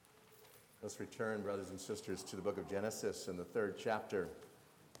Let's return, brothers and sisters, to the book of Genesis in the 3rd chapter.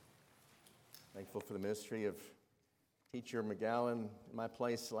 Thankful for the ministry of Teacher McGowan in my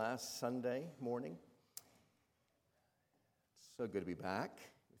place last Sunday morning. It's so good to be back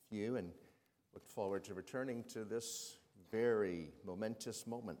with you and look forward to returning to this very momentous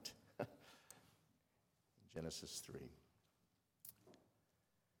moment. Genesis 3.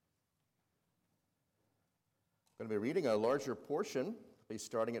 I'm going to be reading a larger portion,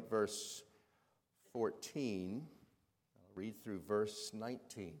 starting at verse 14. I'll read through verse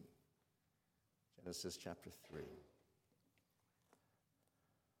 19. Genesis chapter 3.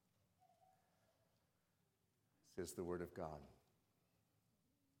 This is the word of God.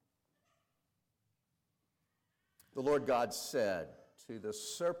 The Lord God said to the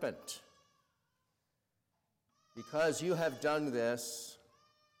serpent, "Because you have done this,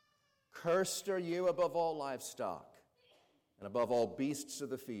 cursed are you above all livestock and above all beasts of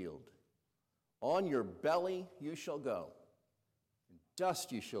the field. On your belly you shall go, and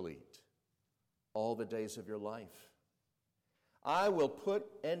dust you shall eat all the days of your life. I will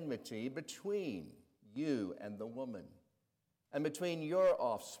put enmity between you and the woman, and between your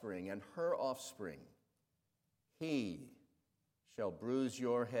offspring and her offspring. He shall bruise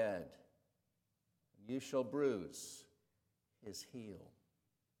your head, and you shall bruise his heel."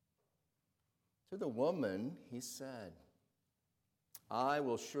 To the woman he said, "I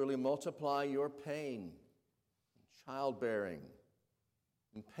will surely multiply your pain in childbearing.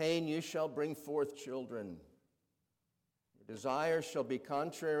 In pain you shall bring forth children. Your desire shall be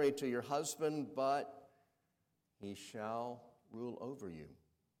contrary to your husband, but he shall rule over you."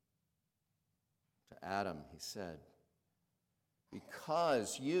 To Adam he said,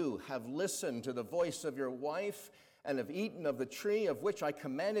 "Because you have listened to the voice of your wife and have eaten of the tree of which I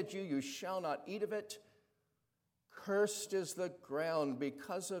commanded you, you shall not eat of it. Cursed is the ground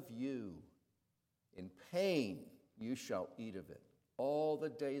because of you. In pain you shall eat of it all the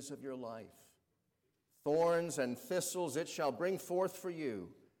days of your life. Thorns and thistles it shall bring forth for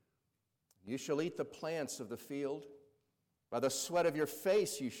you. You shall eat the plants of the field. By the sweat of your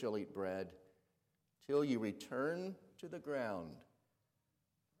face you shall eat bread, till you return to the ground.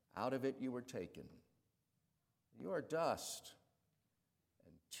 Out of it you were taken. You are dust,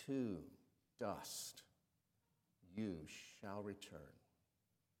 and to dust you shall return."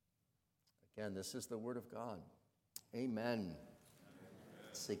 Again, this is the word of God. Amen.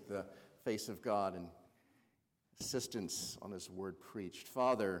 Seek the face of God and assistance on his word preached.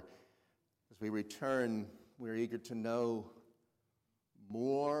 Father, as we return, we're eager to know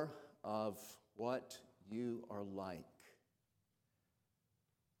more of what you are like.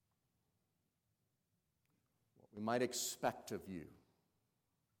 What we might expect of you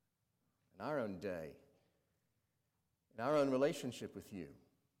in our own day, in our own relationship with you.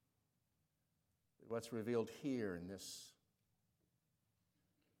 What's revealed here in this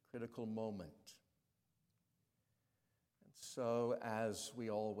critical moment. And so, as we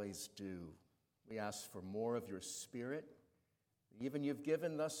always do, we ask for more of your Spirit, even you've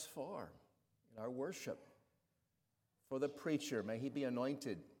given thus far in our worship. For the preacher, may he be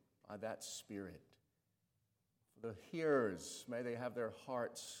anointed by that Spirit. For the hearers, may they have their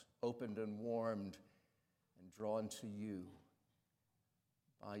hearts opened and warmed and drawn to you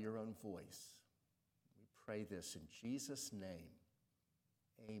by your own voice. We pray this in Jesus' name.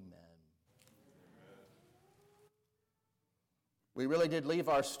 Amen. We really did leave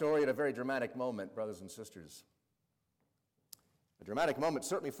our story at a very dramatic moment, brothers and sisters. A dramatic moment,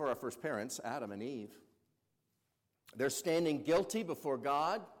 certainly for our first parents, Adam and Eve. They're standing guilty before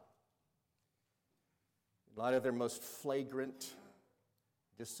God in light of their most flagrant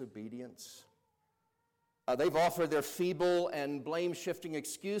disobedience. They've offered their feeble and blame-shifting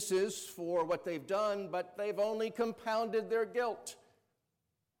excuses for what they've done, but they've only compounded their guilt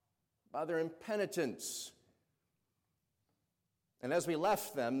by their impenitence. And as we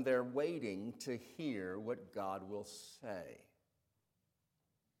left them, they're waiting to hear what God will say.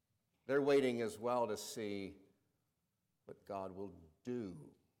 They're waiting as well to see what God will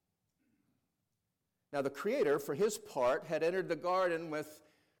do. Now, the Creator, for his part, had entered the garden with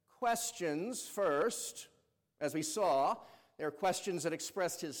questions first. As we saw, there are questions that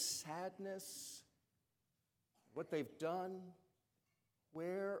expressed his sadness, what they've done.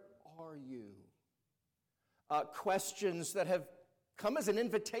 Where are you? Questions that have come as an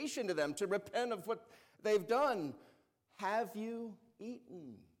invitation to them to repent of what they've done. Have you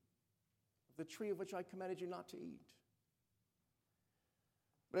eaten of the tree of which I commanded you not to eat?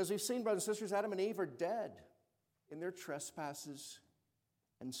 But as we've seen, brothers and sisters, Adam and Eve are dead in their trespasses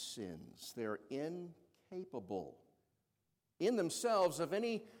and sins. They're incapable in themselves of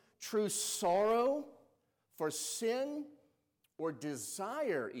any true sorrow for sin, or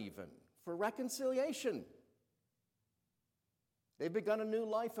desire even for reconciliation. They've begun a new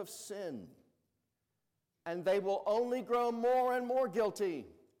life of sin, and they will only grow more and more guilty,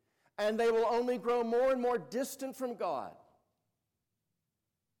 and they will only grow more and more distant from God,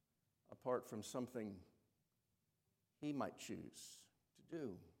 apart from something He might choose to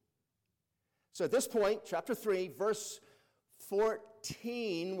do. So at this point, chapter 3, verse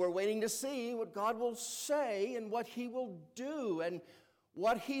 14, we're waiting to see what God will say and what He will do. And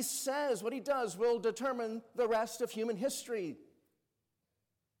what He says, what He does, will determine the rest of human history.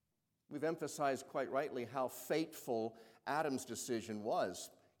 We've emphasized quite rightly how fateful Adam's decision was.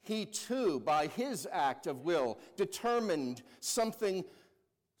 He too, by his act of will, determined something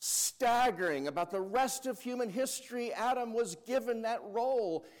staggering about the rest of human history. Adam was given that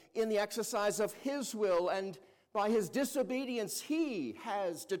role in the exercise of his will, and by his disobedience, he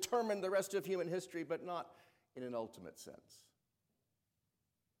has determined the rest of human history, but not in an ultimate sense.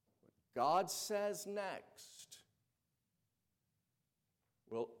 What God says next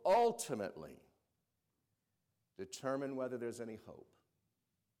will ultimately determine whether there's any hope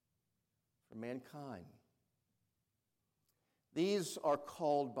for mankind. These are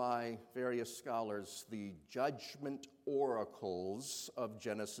called by various scholars the judgment oracles of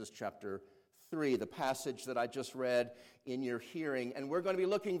Genesis chapter 3, the passage that I just read in your hearing. And we're going to be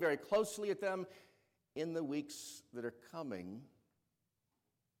looking very closely at them in the weeks that are coming.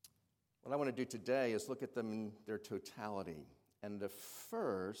 What I want to do today is look at them in their totality and to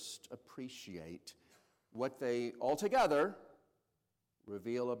first appreciate what they altogether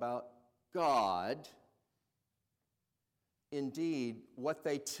reveal about God. Indeed, what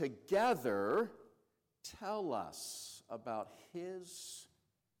they together tell us about His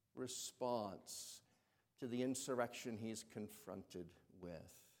response to the insurrection He's confronted with.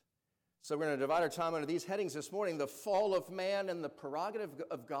 So we're going to divide our time under these headings this morning: the fall of man and the prerogative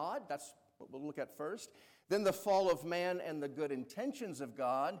of God. That's what we'll look at first. Then the fall of man and the good intentions of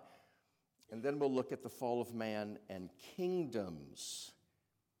God. And then we'll look at the fall of man and kingdoms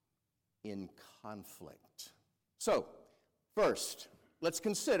in conflict. So, first, let's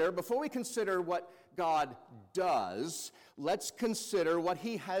consider, before we consider what God does, let's consider what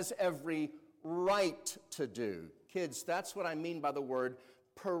He has every right to do. Kids, that's what I mean by the word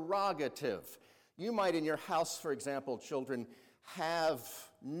prerogative. You might in your house, for example, children, have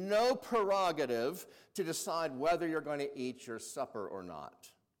no prerogative to decide whether you're going to eat your supper or not.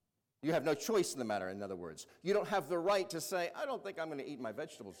 You have no choice in the matter, in other words. You don't have the right to say, I don't think I'm going to eat my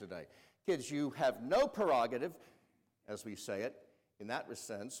vegetables today. Kids, you have no prerogative, as we say it, in that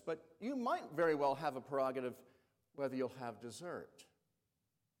sense, but you might very well have a prerogative whether you'll have dessert.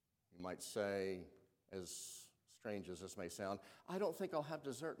 You might say, as strange as this may sound, I don't think I'll have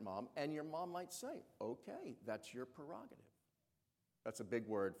dessert, Mom. And your mom might say, okay, that's your prerogative. That's a big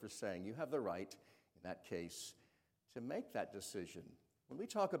word for saying you have the right, in that case, to make that decision. When we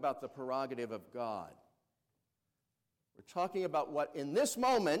talk about the prerogative of God, we're talking about what in this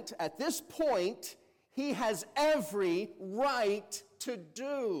moment, at this point, He has every right to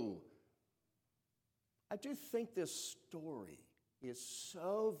do. I do think this story is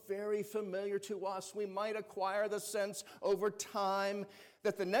so very familiar to us. We might acquire the sense over time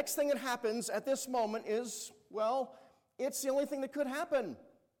that the next thing that happens at this moment is, well, it's the only thing that could happen.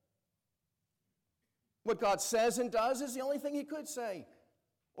 What God says and does is the only thing He could say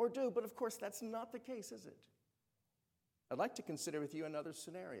or do. But of course, that's not the case, is it? I'd like to consider with you another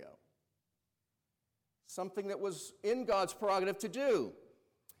scenario. Something that was in God's prerogative to do.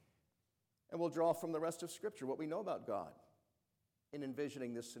 And we'll draw from the rest of Scripture what we know about God in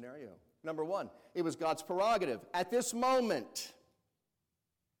envisioning this scenario. Number one, it was God's prerogative at this moment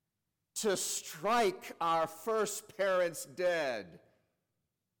to strike our first parents dead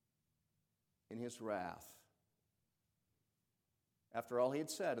in His wrath. After all He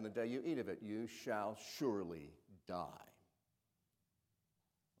had said, in the day you eat of it, you shall surely die.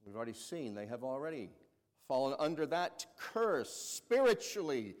 We've already seen they have already fallen under that curse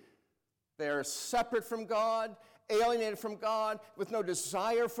spiritually. They are separate from God, alienated from God, with no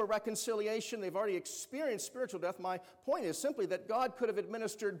desire for reconciliation. They've already experienced spiritual death. My point is simply that God could have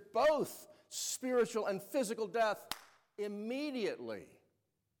administered both spiritual and physical death immediately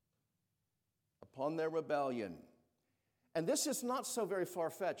upon their rebellion. And this is not so very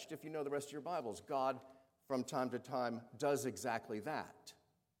far-fetched if you know the rest of your Bibles. God, from time to time, does exactly that.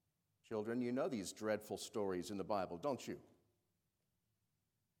 Children, you know these dreadful stories in the Bible, don't you?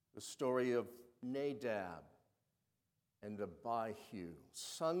 The story of Nadab and Abihu,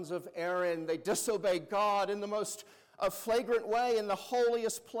 sons of Aaron. They disobey God in the most a flagrant way in the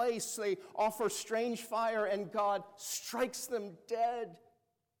holiest place. They offer strange fire, and God strikes them dead.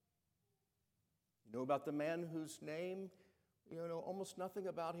 You know about the man whose name, you know almost nothing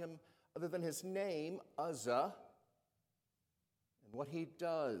about him other than his name, Uzzah, and what he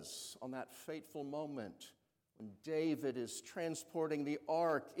does on that fateful moment when David is transporting the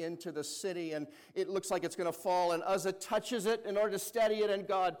ark into the city, and it looks like it's going to fall, and Uzzah touches it in order to steady it, and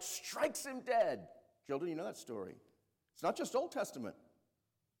God strikes him dead. Children, you know that story. It's not just Old Testament.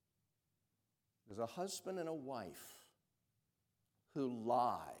 There's a husband and a wife who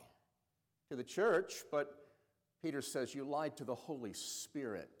lie to the church, but Peter says you lied to the Holy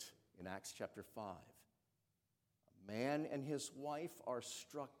Spirit in Acts chapter 5. A man and his wife are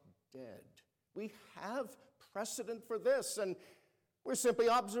struck dead. We have precedent for this, and we're simply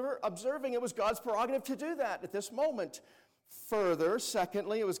observing it was God's prerogative to do that at this moment. Further,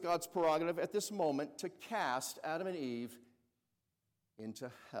 secondly, it was God's prerogative at this moment to cast Adam and Eve into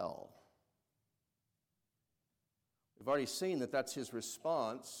hell. We've already seen that that's his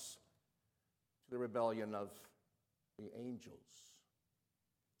response to the rebellion of the angels.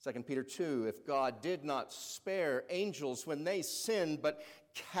 2 Peter 2, if God did not spare angels when they sinned, but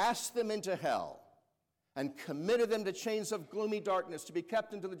cast them into hell and committed them to chains of gloomy darkness to be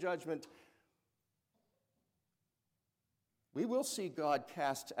kept unto the judgment, we will see God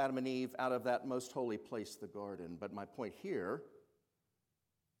cast Adam and Eve out of that most holy place, the garden. But my point here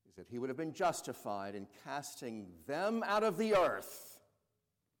is that he would have been justified in casting them out of the earth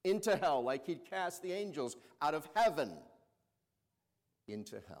into hell, like he'd cast the angels out of heaven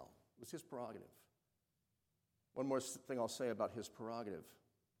into hell. It was his prerogative. One more thing I'll say about his prerogative.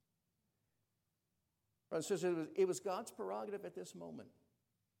 Brothers and sisters, it was God's prerogative at this moment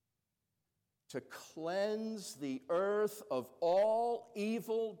to cleanse the earth of all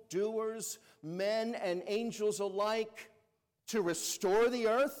evil doers, men and angels alike, to restore the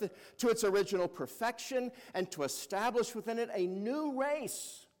earth to its original perfection, and to establish within it a new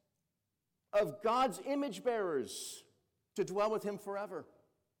race of God's image bearers to dwell with him forever.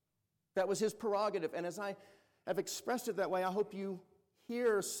 That was his prerogative. And as I have expressed it that way, I hope you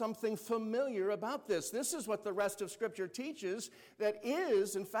hear something familiar about this. This is what the rest of Scripture teaches, that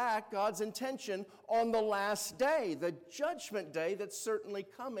is, in fact, God's intention on the last day, the judgment day that's certainly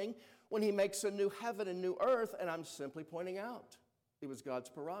coming when he makes a new heaven and new earth. And I'm simply pointing out it was God's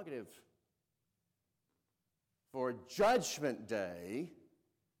prerogative for judgment day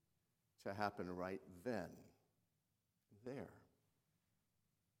to happen right then. There.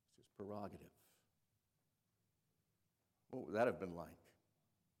 It's his prerogative. What would that have been like?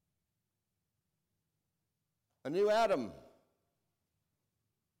 A new Adam,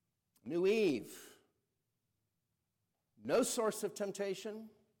 new Eve, no source of temptation,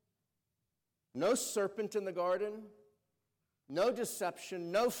 no serpent in the garden, no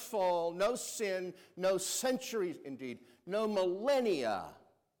deception, no fall, no sin, no centuries, indeed, no millennia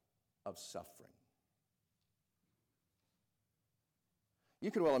of suffering.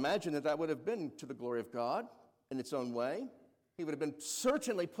 You can well imagine that would have been to the glory of God in its own way. He would have been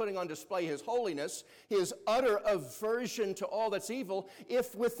certainly putting on display his holiness, his utter aversion to all that's evil,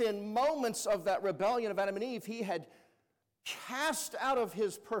 if within moments of that rebellion of Adam and Eve, he had cast out of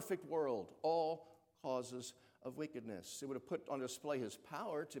his perfect world all causes of wickedness. It would have put on display his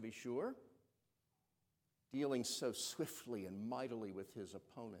power, to be sure, dealing so swiftly and mightily with his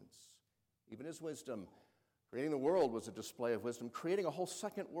opponents. Even his wisdom. Creating the world was a display of wisdom. Creating a whole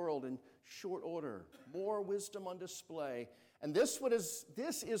second world in short order. More wisdom on display. And this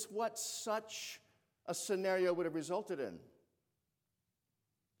is what such a scenario would have resulted in.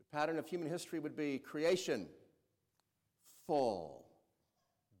 The pattern of human history would be creation, fall,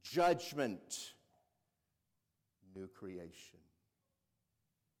 judgment, new creation.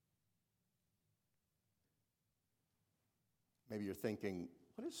 Maybe you're thinking,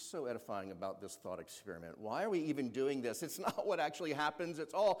 what is so edifying about this thought experiment? Why are we even doing this? It's not what actually happens.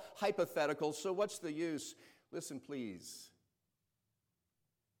 It's all hypothetical, so what's the use? Listen, please.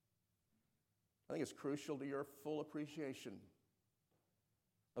 I think it's crucial to your full appreciation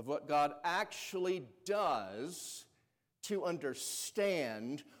of what God actually does to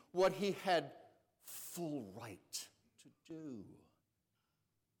understand what he had full right to do.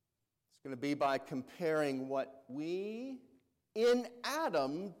 It's going to be by comparing what we in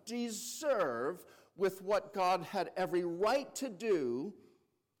Adam deserve with what God had every right to do.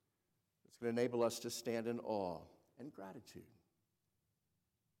 It's going to enable us to stand in awe and gratitude.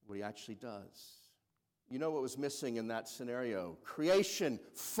 What he actually does. You know what was missing in that scenario? Creation,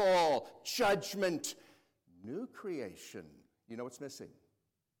 fall, judgment, new creation. You know what's missing?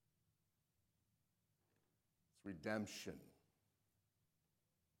 It's redemption.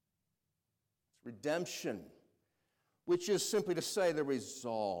 It's redemption, which is simply to say the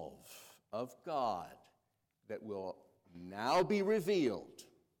resolve of God that will now be revealed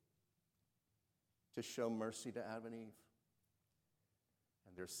to show mercy to Adam and Eve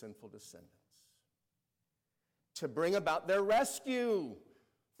and their sinful descendants, to bring about their rescue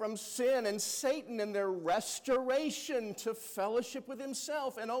from sin and Satan and their restoration to fellowship with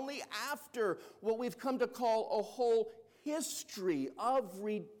himself, and only after what we've come to call a whole history of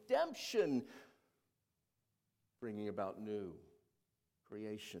redemption, bringing about new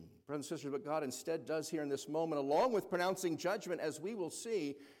creation. Brothers and sisters, what God instead does here in this moment, along with pronouncing judgment, as we will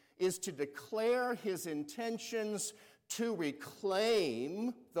see, is to declare his intentions to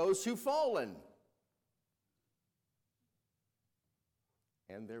reclaim those who've fallen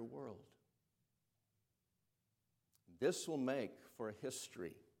and their world. This will make for a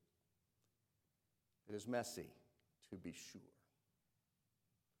history that is messy, to be sure,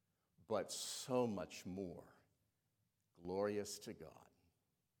 but so much more glorious to God,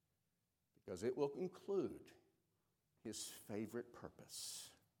 because it will include his favorite purpose: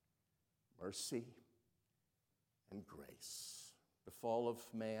 mercy and grace. The fall of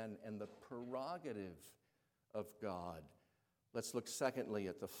man and the prerogative of God. Let's look secondly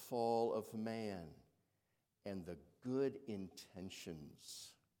at the fall of man and the good intentions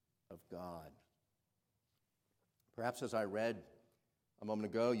of God. Perhaps as I read a moment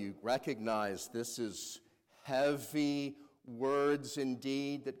ago, you recognize this is heavy words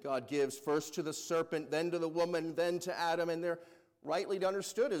indeed that God gives, first to the serpent, then to the woman, then to Adam, and they're rightly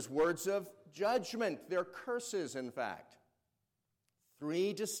understood as words of judgment. They're curses, in fact.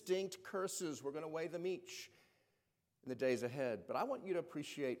 3 distinct curses. We're going to weigh them each in the days ahead. But I want you to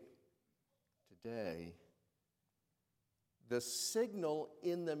appreciate today the signal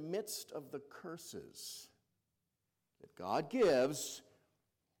in the midst of the curses that God gives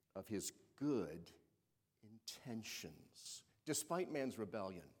of his good intentions, despite man's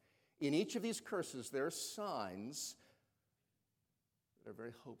rebellion. In each of these curses, there are signs that are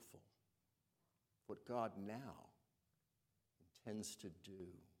very hopeful. What God now intends to do.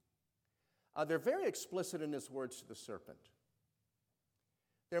 They're very explicit in his words to the serpent.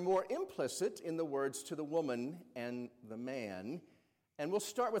 They're more implicit in the words to the woman and the man. And we'll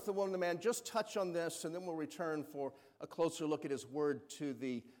start with the woman and the man, just touch on this, and then we'll return for a closer look at his word to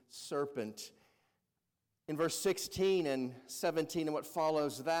the serpent. In verse 16 and 17 and what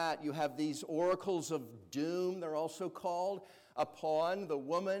follows that, you have these oracles of doom, they're also called, upon the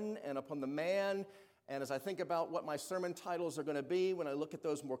woman and upon the man. And as I think about what my sermon titles are going to be, when I look at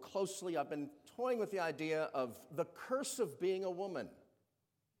those more closely, I've been toying with the idea of the curse of being a woman,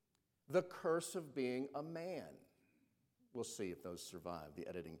 the curse of being a man. We'll see if those survive the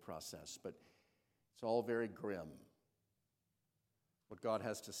editing process, but it's all very grim. What God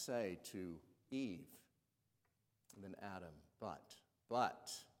has to say to Eve and then Adam,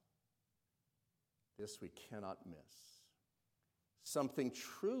 but this we cannot miss. Something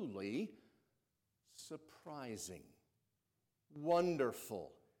truly surprising,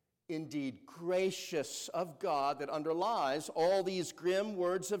 wonderful, indeed gracious of God that underlies all these grim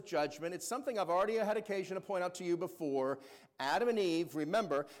words of judgment. It's something I've already had occasion to point out to you before. Adam and Eve,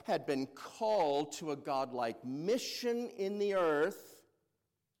 remember, had been called to a godlike mission in the earth,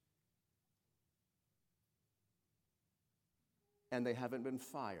 and they haven't been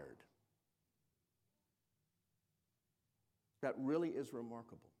fired. That really is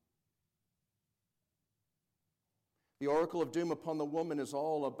remarkable. The oracle of doom upon the woman is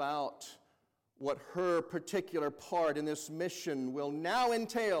all about what her particular part in this mission will now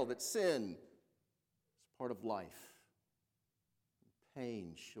entail, that sin is part of life. In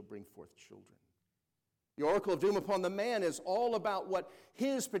pain, she'll bring forth children. The oracle of doom upon the man is all about what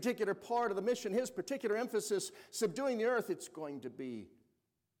his particular part of the mission, his particular emphasis, subduing the earth. It's going to be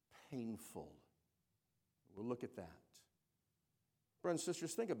painful. We'll look at that. Brothers and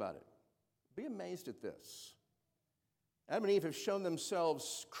sisters, think about it. Be amazed at this. Adam and Eve have shown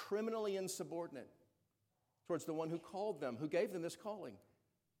themselves criminally insubordinate towards the one who called them, who gave them this calling.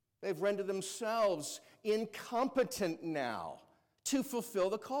 They've rendered themselves incompetent now to fulfill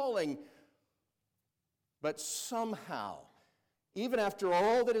the calling. But somehow, even after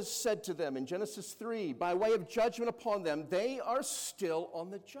all that is said to them in Genesis 3, by way of judgment upon them, they are still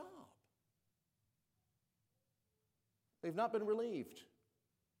on the job. They've not been relieved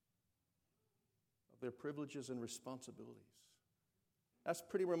of their privileges and responsibilities. That's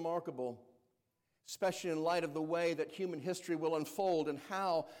pretty remarkable, especially in light of the way that human history will unfold and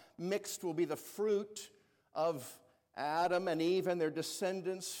how mixed will be the fruit of Adam and Eve and their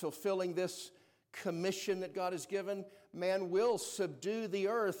descendants fulfilling this commission that God has given, man will subdue the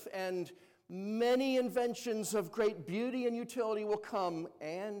earth, and many inventions of great beauty and utility will come.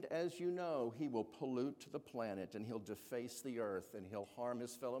 And as you know, he will pollute the planet, and he'll deface the earth, and he'll harm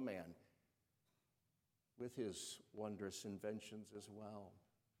his fellow man with his wondrous inventions as well.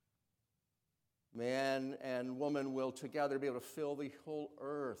 Man and woman will together be able to fill the whole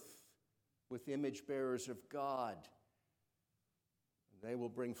earth with image bearers of God. They will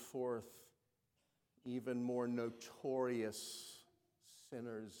bring forth even more notorious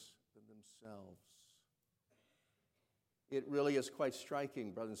sinners than themselves. It really is quite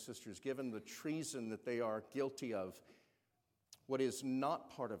striking, brothers and sisters, given the treason that they are guilty of, what is not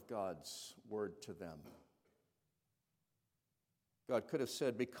part of God's word to them. God could have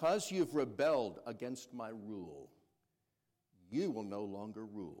said, because you've rebelled against my rule, you will no longer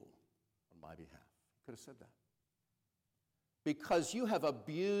rule on my behalf. He could have said that. Because you have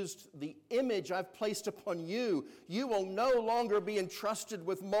abused the image I've placed upon you, you will no longer be entrusted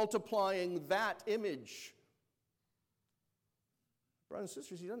with multiplying that image. Brothers and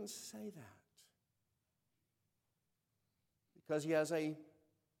sisters, he doesn't say that. Because he has a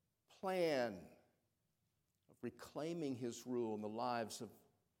plan of reclaiming his rule in the lives of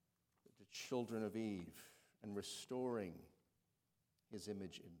the children of Eve and restoring his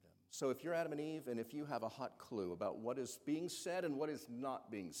image in them. So if you're Adam and Eve, and if you have a hot clue about what is being said and what is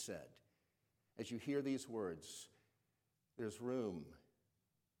not being said, as you hear these words, there's room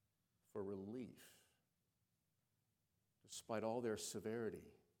for relief. Despite all their severity,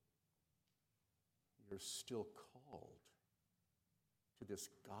 you're still called to this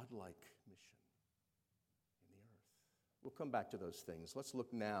godlike mission in the earth. We'll come back to those things. Let's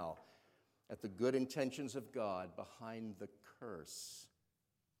look now at the good intentions of God behind the curse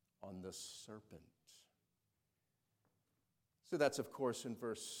on the serpent. So that's, of course, in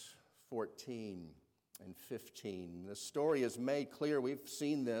verse 14 and 15. The story is made clear, we've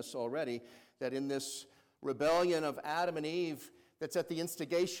seen this already, that in this rebellion of Adam and Eve that's at the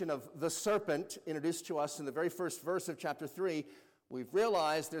instigation of the serpent, introduced to us in the very first verse of chapter 3, we've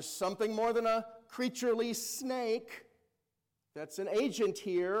realized there's something more than a creaturely snake that's an agent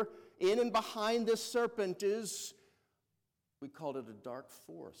here. In and behind this serpent is, we called it a dark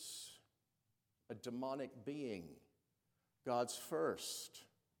force, a demonic being, God's first,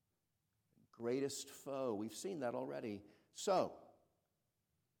 greatest foe. We've seen that already. So,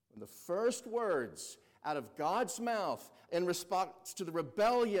 when the first words out of God's mouth in response to the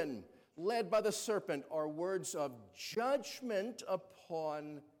rebellion led by the serpent are words of judgment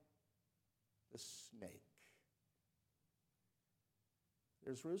upon the snake,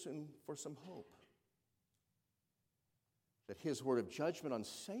 there's reason for some hope that his word of judgment on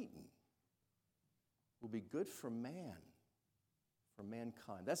Satan will be good for man, for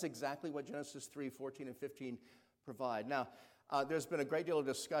mankind. That's exactly what Genesis 3, 14 and 15 provide. Now, there's been a great deal of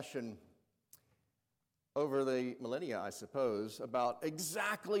discussion over the millennia, I suppose, about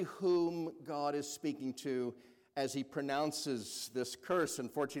exactly whom God is speaking to as he pronounces this curse in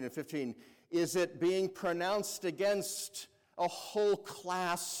 14 and 15. Is it being pronounced against a whole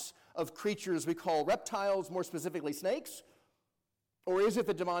class of creatures we call reptiles, more specifically snakes? Or is it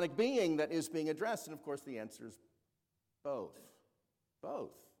the demonic being that is being addressed? And of course the answer is both.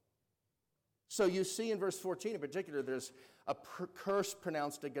 Both. So you see in verse 14 in particular, there's a curse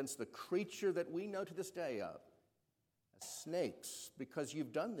pronounced against the creature that we know to this day of, snakes, because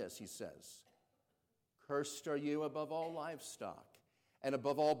you've done this, he says. Cursed are you above all livestock and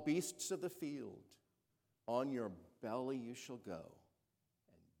above all beasts of the field. On your belly you shall go,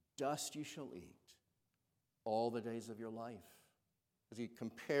 and dust you shall eat all the days of your life. As he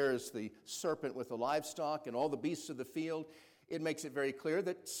compares the serpent with the livestock and all the beasts of the field, it makes it very clear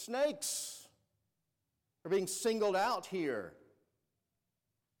that snakes are being singled out here.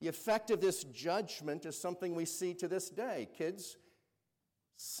 The effect of this judgment is something we see to this day. Kids,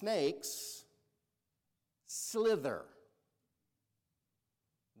 snakes slither.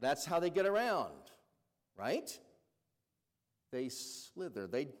 That's how they get around, right? They slither.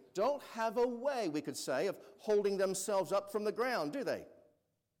 They don't have a way, we could say, of holding themselves up from the ground, do they?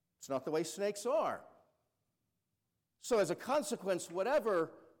 It's not the way snakes are. So as a consequence,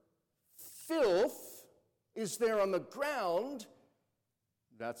 whatever filth is there on the ground,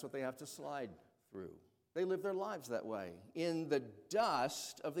 that's what they have to slide through. They live their lives that way. In the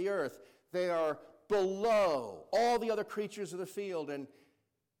dust of the earth, they are below all the other creatures of the field. And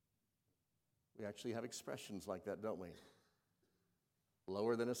we actually have expressions like that, don't we?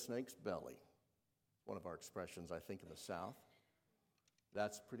 Lower than a snake's belly. One of our expressions, I think, in the South.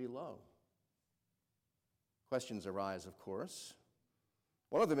 That's pretty low. Questions arise, of course.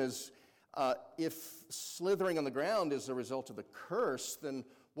 One of them is, If slithering on the ground is a result of the curse, then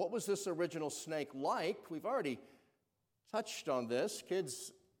what was this original snake like? We've already touched on this.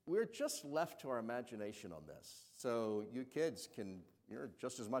 Kids, we're just left to our imagination on this. So you kids you're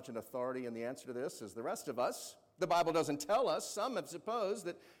just as much an authority in the answer to this as the rest of us. The Bible doesn't tell us. Some have supposed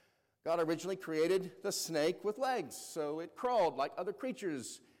that God originally created the snake with legs, so it crawled like other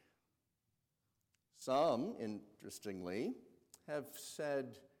creatures. Some, interestingly, have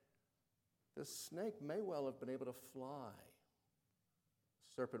said the snake may well have been able to fly.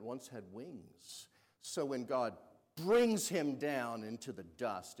 The serpent once had wings. So when God brings him down into the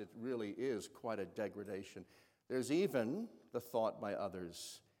dust, it really is quite a degradation. There's even the thought by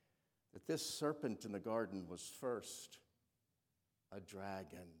others that this serpent in the garden was first a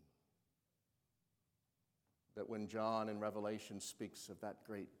dragon. That when John in Revelation speaks of that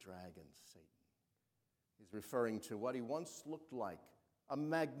great dragon, Satan, he's referring to what he once looked like, a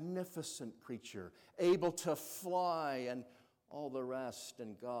magnificent creature, able to fly and all the rest,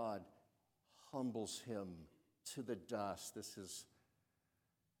 and God humbles him to the dust. This is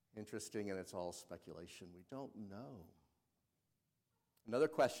interesting, and it's all speculation. We don't know. Another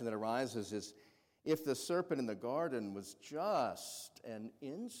question that arises is, if the serpent in the garden was just an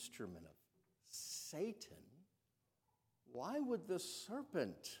instrument of Satan, why would the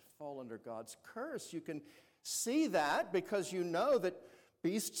serpent fall under God's curse? You can see that because you know that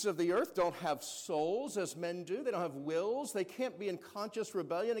beasts of the earth don't have souls as men do. They don't have wills. They can't be in conscious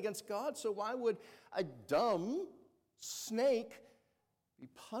rebellion against God. So why would a dumb snake be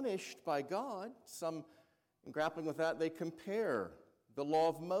punished by God? Some, in grappling with that, they compare the law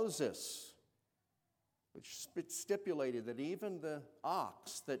of Moses, which stipulated that even the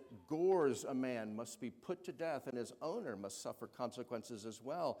ox that gores a man must be put to death, and his owner must suffer consequences as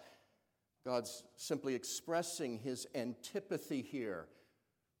well. God's simply expressing his antipathy here,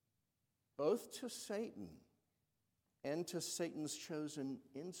 both to Satan and to Satan's chosen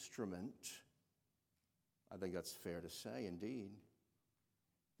instrument. I think that's fair to say, indeed.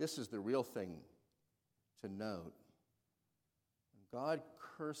 This is the real thing to note. God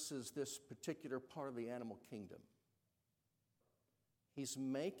curses this particular part of the animal kingdom. He's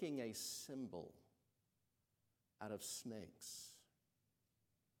making a symbol out of snakes.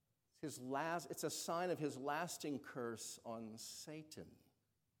 It's a sign of his lasting curse on Satan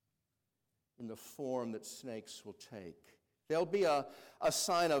in the form that snakes will take. There'll be a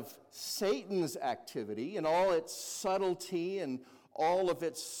sign of Satan's activity in all its subtlety and all of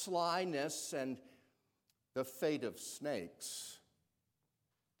its slyness, and the fate of snakes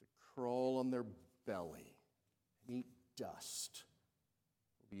to crawl on their belly and eat dust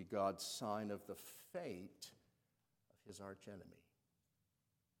will be God's sign of the fate of his archenemy,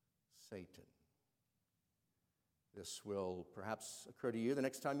 Satan. This will perhaps occur to you the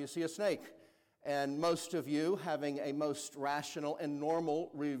next time you see a snake. And most of you, having a most rational and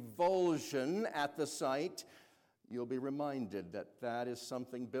normal revulsion at the sight, you'll be reminded that that is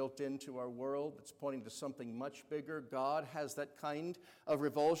something built into our world that's pointing to something much bigger. God has that kind of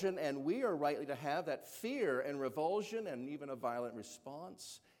revulsion, and we are rightly to have that fear and revulsion and even a violent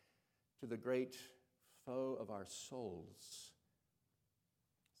response to the great foe of our souls,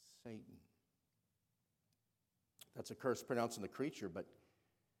 Satan. That's a curse pronounced on the creature, but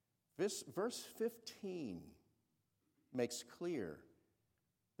this verse 15 makes clear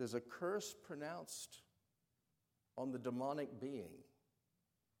there's a curse pronounced on the demonic being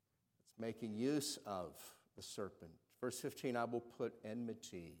that's making use of the serpent. Verse 15, I will put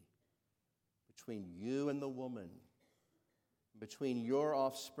enmity between you and the woman, between your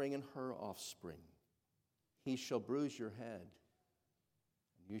offspring and her offspring. He shall bruise your head,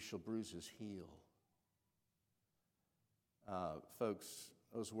 and you shall bruise his heel. Folks,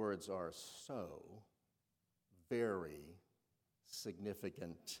 those words are so very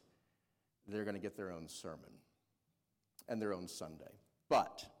significant. They're going to get their own sermon and their own Sunday.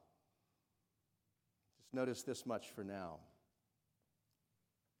 But just notice this much for now.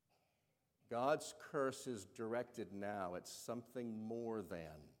 God's curse is directed now at something more than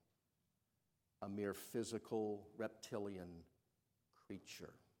a mere physical reptilian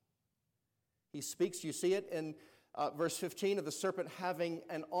creature. He speaks, you see it in verse 15, of the serpent having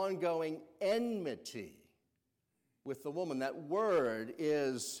an ongoing enmity with the woman. That word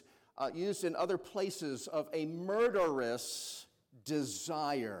is used in other places of a murderous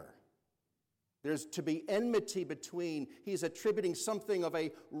desire. There's to be enmity between, he's attributing something of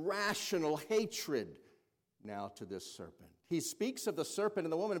a rational hatred now to this serpent. He speaks of the serpent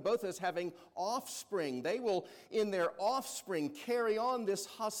and the woman both as having offspring. They will, in their offspring, carry on this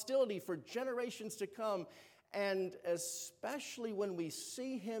hostility for generations to come. and especially when we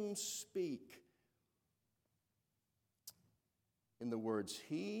see him speak in the words,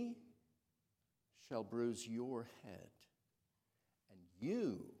 "He shall bruise your head, and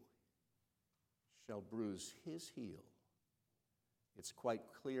you shall bruise his heel." It's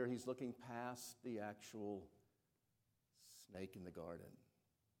quite clear he's looking past the actual snake in the garden.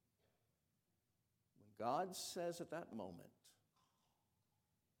 When God says at that moment,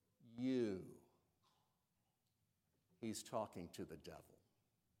 "You," he's talking to the devil.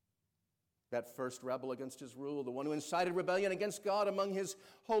 That first rebel against his rule, the one who incited rebellion against God among his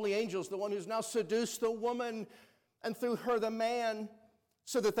holy angels, the one who's now seduced the woman and through her the man,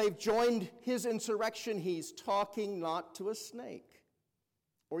 so that they've joined his insurrection. He's talking not to a snake,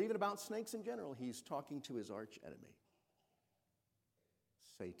 or even about snakes in general. He's talking to his arch enemy,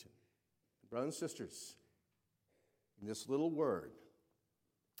 Satan. Brothers and sisters, in this little word,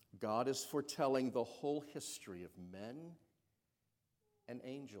 God is foretelling the whole history of men and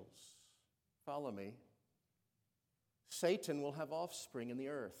angels. Follow me. Satan will have offspring in the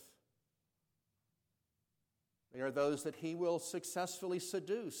earth. They are those that he will successfully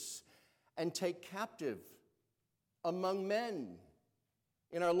seduce and take captive among men.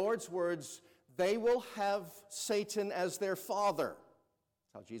 In our Lord's words, they will have Satan as their father.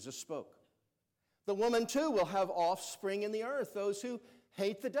 That's how Jesus spoke. The woman, too, will have offspring in the earth, those who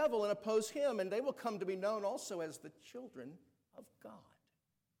hate the devil and oppose him, and they will come to be known also as the children of God.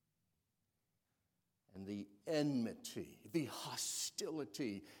 And the enmity, the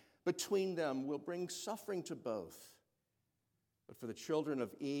hostility between them will bring suffering to both. But for the children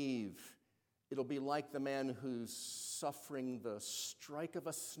of Eve, it'll be like the man who's suffering the strike of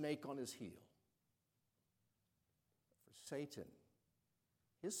a snake on his heel. For Satan,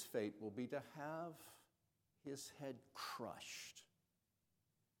 his fate will be to have his head crushed,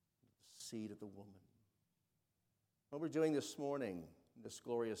 the seed of the woman. What we're doing this morning, in this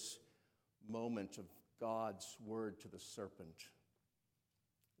glorious moment of God's word to the serpent,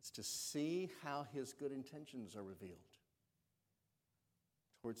 is to see how his good intentions are revealed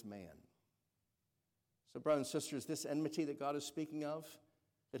towards man. So, brothers and sisters, this enmity that God is speaking of,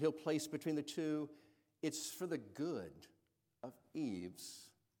 that he'll place between the two, it's for the good of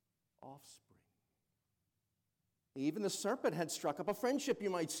Eve's offspring. Even the serpent had struck up a friendship, you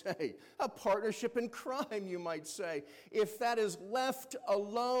might say, a partnership in crime, you might say. If that is left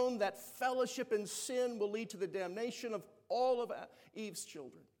alone, that fellowship in sin will lead to the damnation of all of Eve's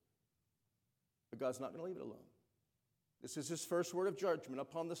children. But God's not going to leave it alone. This is his first word of judgment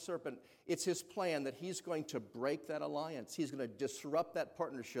upon the serpent. It's his plan that he's going to break that alliance. He's going to disrupt that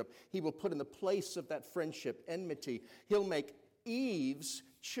partnership. He will put in the place of that friendship enmity. He'll make Eve's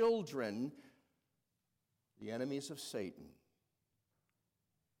children the enemies of Satan,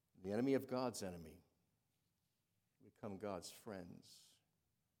 the enemy of God's enemy, become God's friends.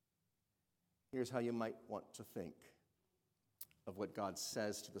 Here's how you might want to think of what God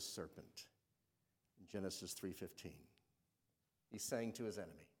says to the serpent in Genesis 3:15. He's saying to his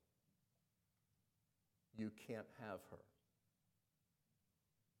enemy, "You can't have her.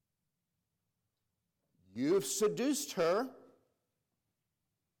 You've seduced her,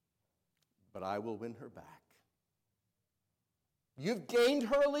 but I will win her back. You've gained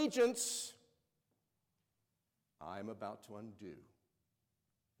her allegiance. I'm about to undo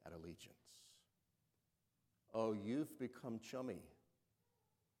that allegiance. Oh, you've become chummy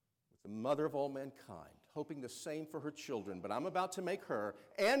with the mother of all mankind, hoping the same for her children, but I'm about to make her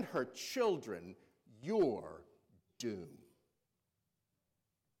and her children your doom."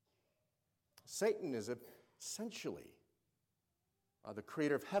 Satan is essentially the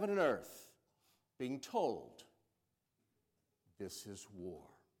creator of heaven and earth, being told, this is war.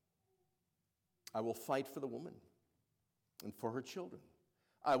 I will fight for the woman and for her children.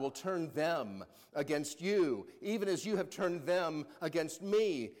 I will turn them against you, even as you have turned them against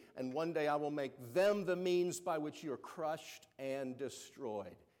me. And one day I will make them the means by which you are crushed and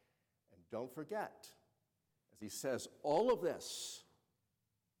destroyed. And don't forget, as he says, all of this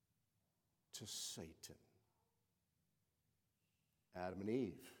to Satan. Adam and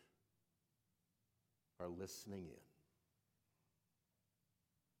Eve are listening in.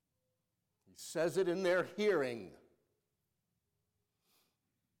 He says it in their hearing.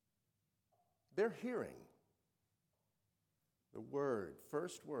 They're hearing the word,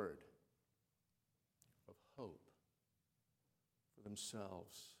 first word of hope for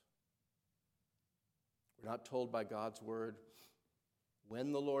themselves. We're not told by God's word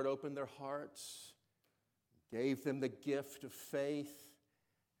when the Lord opened their hearts, gave them the gift of faith,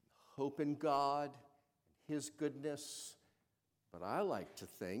 hope in God, and his goodness. But I like to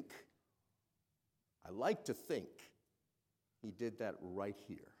think I like to think he did that right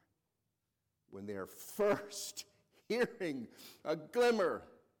here, when they're first hearing a glimmer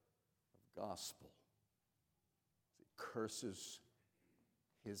of gospel. He curses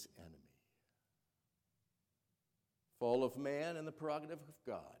his enemy. Fall of man and the prerogative of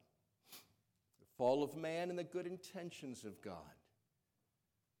God. The fall of man and the good intentions of God.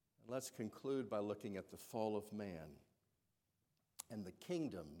 And let's conclude by looking at the fall of man and the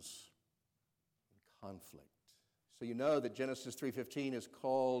kingdoms in conflict. So you know that Genesis 3:15 is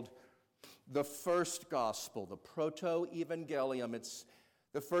called the first gospel, the proto-evangelium. It's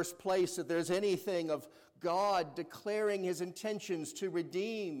the first place that there's anything of God declaring his intentions to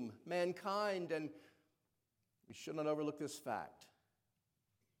redeem mankind, and we should not overlook this fact.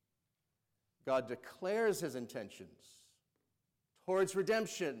 God declares his intentions towards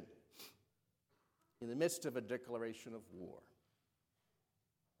redemption in the midst of a declaration of war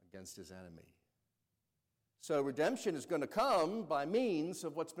against his enemy. So redemption is going to come by means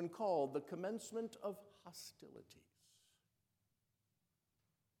of what's been called the commencement of hostilities.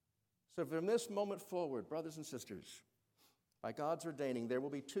 So from this moment forward, brothers and sisters, by God's ordaining, there will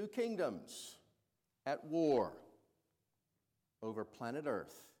be two kingdoms at war over planet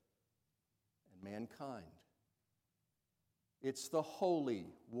Earth and mankind. It's the holy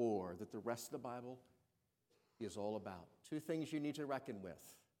war that the rest of the Bible is all about. Two things you need to reckon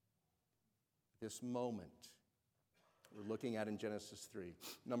with. This moment we're looking at in Genesis 3.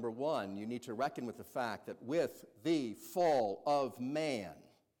 Number one, you need to reckon with the fact that with the fall of man,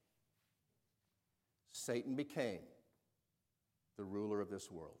 Satan became the ruler of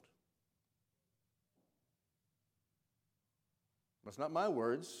this world. That's not my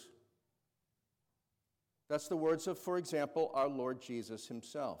words. That's the words of, for example, our Lord Jesus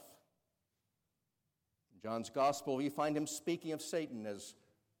himself. In John's Gospel, we find him speaking of Satan as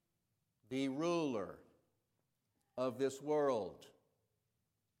the ruler of this world.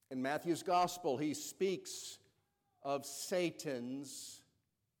 In Matthew's Gospel, he speaks of Satan's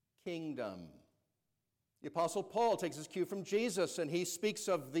kingdom. The Apostle Paul takes his cue from Jesus, and he speaks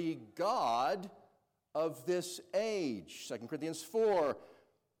of the God of this age. 2 Corinthians 4,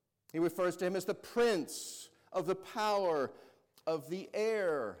 he refers to him as the prince of the power of the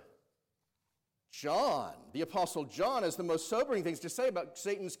air. John, the Apostle John, has the most sobering things to say about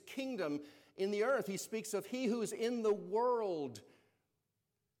Satan's kingdom in the earth. He speaks of he who is in the world.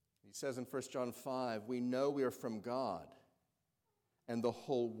 He says in 1 John 5, we know we are from God, and the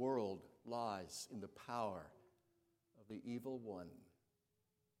whole world lies in the power of the evil one.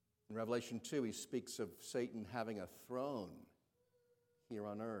 In Revelation 2, he speaks of Satan having a throne here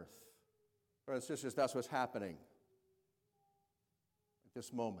on earth. Brothers and sisters, that's what's happening at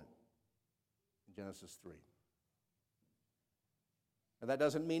this moment in Genesis 3. And that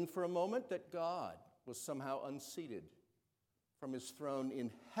doesn't mean for a moment that God was somehow unseated from his throne in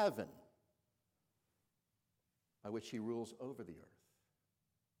heaven, by which he rules over the earth.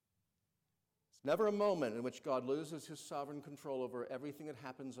 It's never a moment in which God loses his sovereign control over everything that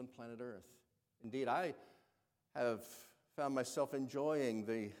happens on planet Earth. Indeed, I have found myself enjoying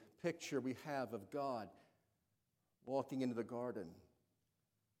the picture we have of God walking into the garden,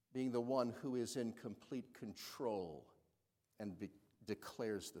 being the one who is in complete control and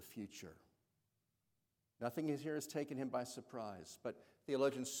declares the future. Nothing here has taken him by surprise, but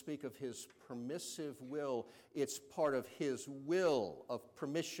theologians speak of his permissive will. It's part of his will of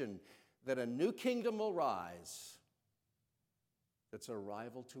permission that a new kingdom will rise that's a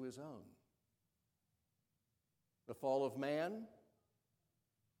rival to his own. The fall of man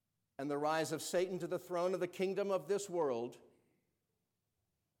and the rise of Satan to the throne of the kingdom of this world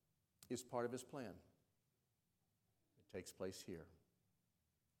is part of his plan. It takes place here.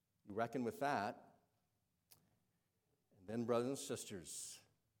 You reckon with that, and then, brothers and sisters,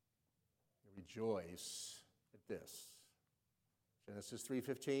 rejoice at this. Genesis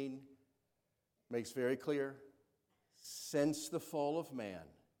 3:15 makes very clear, since the fall of man,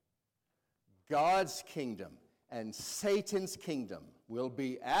 God's kingdom and Satan's kingdom will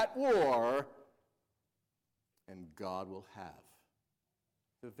be at war, and God will have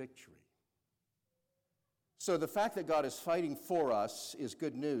the victory. So the fact that God is fighting for us is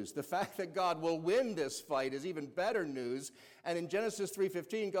good news. The fact that God will win this fight is even better news. And in Genesis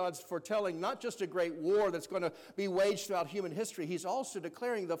 3:15, God's foretelling not just a great war that's going to be waged throughout human history, he's also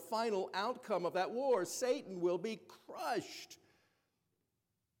declaring the final outcome of that war. Satan will be crushed.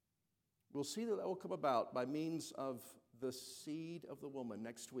 We'll see that will come about by means of the seed of the woman.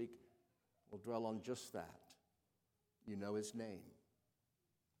 Next week, we'll dwell on just that. You know his name.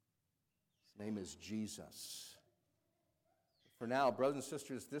 His name is Jesus, the For now, brothers and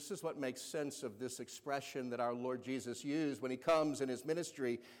sisters, this is what makes sense of this expression that our Lord Jesus used when he comes in his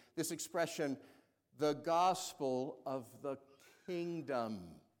ministry. This expression, the gospel of the kingdom.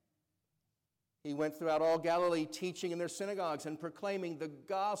 He went throughout all Galilee teaching in their synagogues and proclaiming the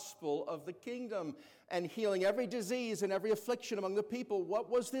gospel of the kingdom and healing every disease and every affliction among the people. What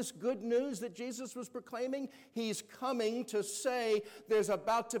was this good news that Jesus was proclaiming? He's coming to say there's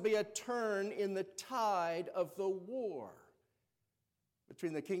about to be a turn in the tide of the war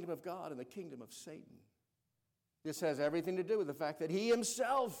between the kingdom of God and the kingdom of Satan. This has everything to do with the fact that he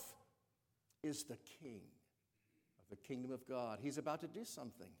himself is the king of the kingdom of God. He's about to do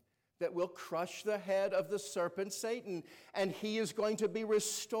something that will crush the head of the serpent Satan, and he is going to be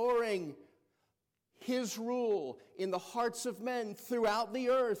restoring his rule in the hearts of men throughout the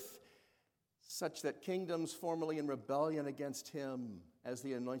earth, such that kingdoms formerly in rebellion against him as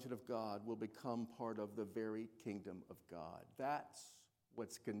the anointed of God will become part of the very kingdom of God. That's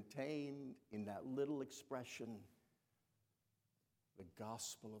what's contained in that little expression, the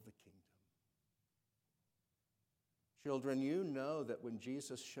gospel of the kingdom. Children, you know that when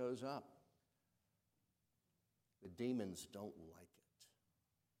Jesus shows up, the demons don't like it.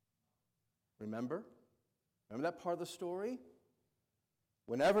 Remember? Remember that part of the story?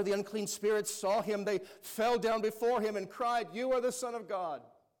 Whenever the unclean spirits saw him, they fell down before him and cried, "You are the Son of God."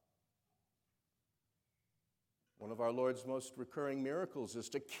 One of our Lord's most recurring miracles is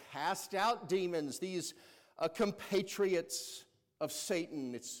to cast out demons, these compatriots of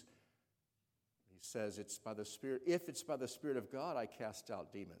Satan. He says, it's by the Spirit. If it's by the Spirit of God I cast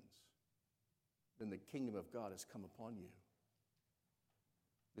out demons, then the kingdom of God has come upon you.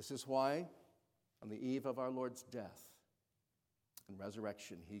 This is why, on the eve of our Lord's death and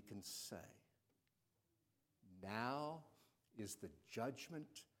resurrection, he can say, now is the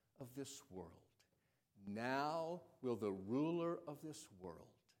judgment of this world. Now will the ruler of this world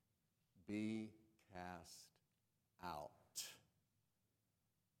be cast out.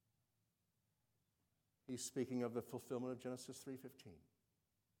 He's speaking of the fulfillment of Genesis 3:15.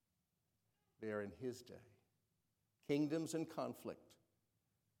 There in his day, kingdoms in conflict,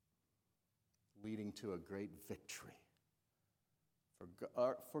 leading to a great victory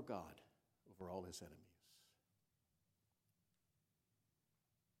for God over all his enemies.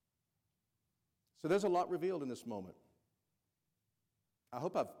 So there's a lot revealed in this moment. I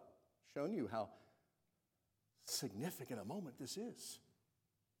hope I've shown you how significant a moment this is.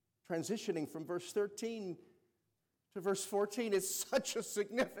 Transitioning from verse 13 to verse 14 is such a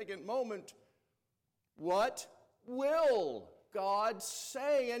significant moment. What will God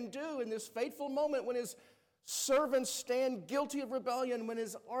say and do in this fateful moment when his servants stand guilty of rebellion, when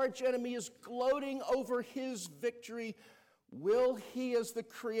his archenemy is gloating over his victory? Will he, as the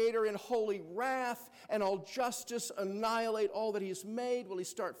Creator in holy wrath and all justice, annihilate all that he has made? Will he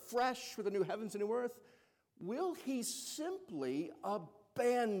start fresh with a new heavens and new earth? Will he simply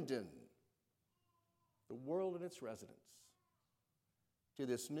abandon the world and its residents to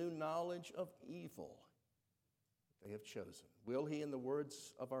this new knowledge of evil that they have chosen? Will he, in the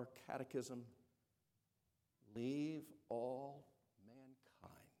words of our catechism, leave all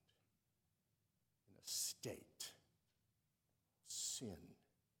mankind in a state of sin,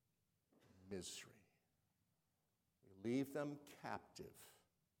 misery? We leave them captive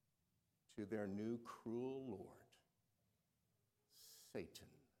to their new cruel lord, Satan.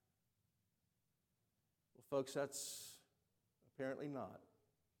 Well, folks, that's apparently not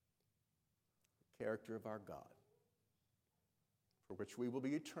the character of our God, for which we will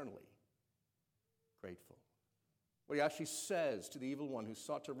be eternally grateful. What he actually says to the evil one who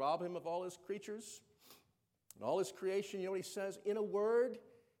sought to rob him of all his creatures and all his creation, you know what he says? In a word,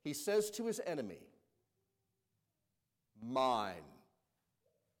 he says to his enemy, mine.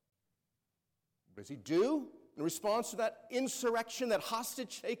 What does he do in response to that insurrection, that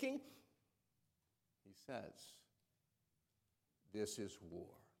hostage taking? He says, this is war.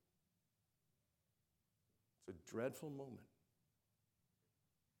 It's a dreadful moment.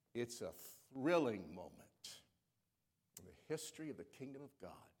 It's a thrilling moment in the history of the kingdom of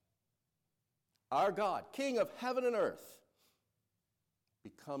God. Our God, King of heaven and earth,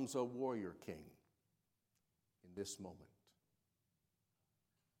 becomes a warrior king in this moment.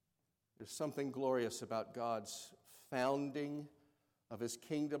 There's something glorious about God's founding of his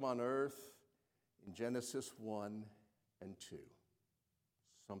kingdom on earth in Genesis 1 and 2.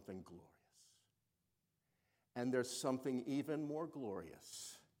 Something glorious. And there's something even more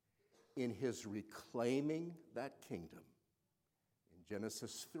glorious in his reclaiming that kingdom in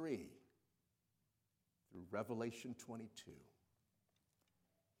Genesis 3 through Revelation 22.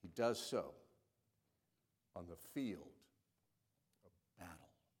 He does so on the field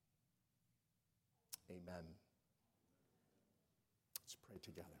Amen. Let's pray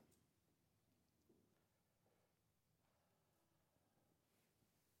together.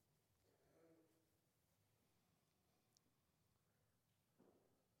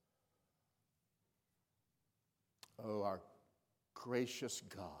 Oh, our gracious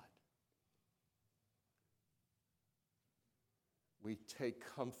God, we take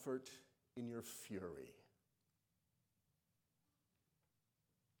comfort in your fury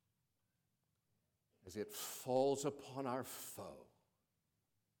as it falls upon our foe.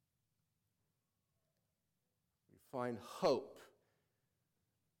 We find hope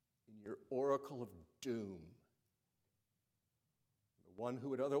in your oracle of doom, the one who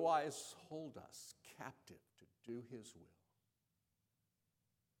would otherwise hold us captive to do his will.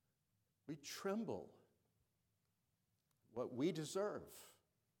 We tremble at what we deserve,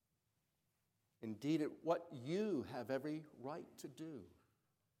 indeed at what you have every right to do,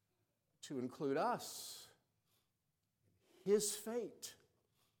 to include us in his fate.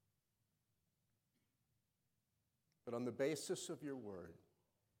 But on the basis of your word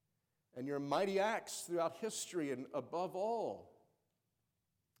and your mighty acts throughout history, and above all,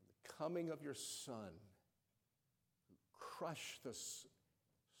 the coming of your Son, who crushed the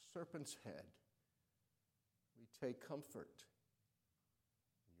serpent's head, we take comfort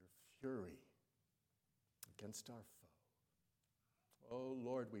in your fury against our foe. Oh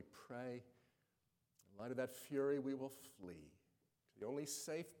Lord, we pray, in light of that fury, we will flee to the only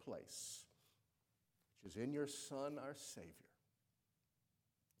safe place, which is in your Son, our Savior.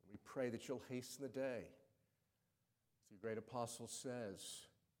 And we pray that you'll hasten the day, as the great apostle says,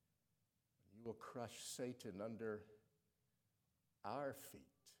 you will crush Satan under our feet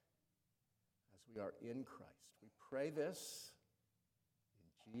as we are in Christ. We pray this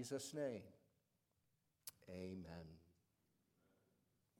in Jesus' name. Amen.